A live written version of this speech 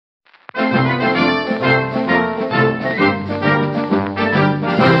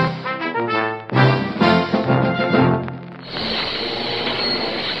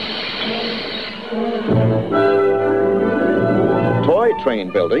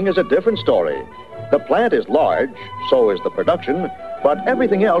train building is a different story. The plant is large, so is the production, but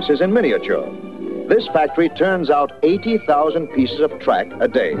everything else is in miniature. This factory turns out 80,000 pieces of track a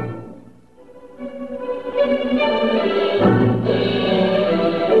day.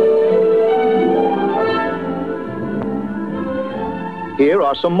 Here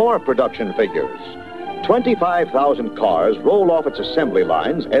are some more production figures. 25,000 cars roll off its assembly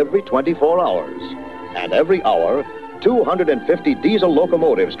lines every 24 hours. And every hour, 250 diesel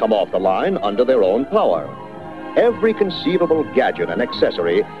locomotives come off the line under their own power. Every conceivable gadget and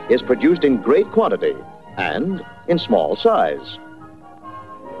accessory is produced in great quantity and in small size.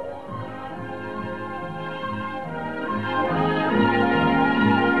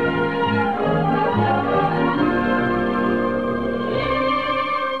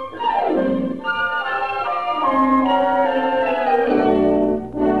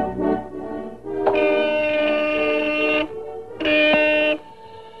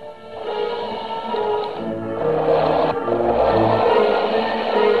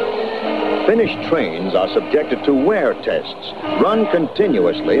 Finished trains are subjected to wear tests, run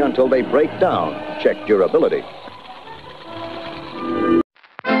continuously until they break down, check durability.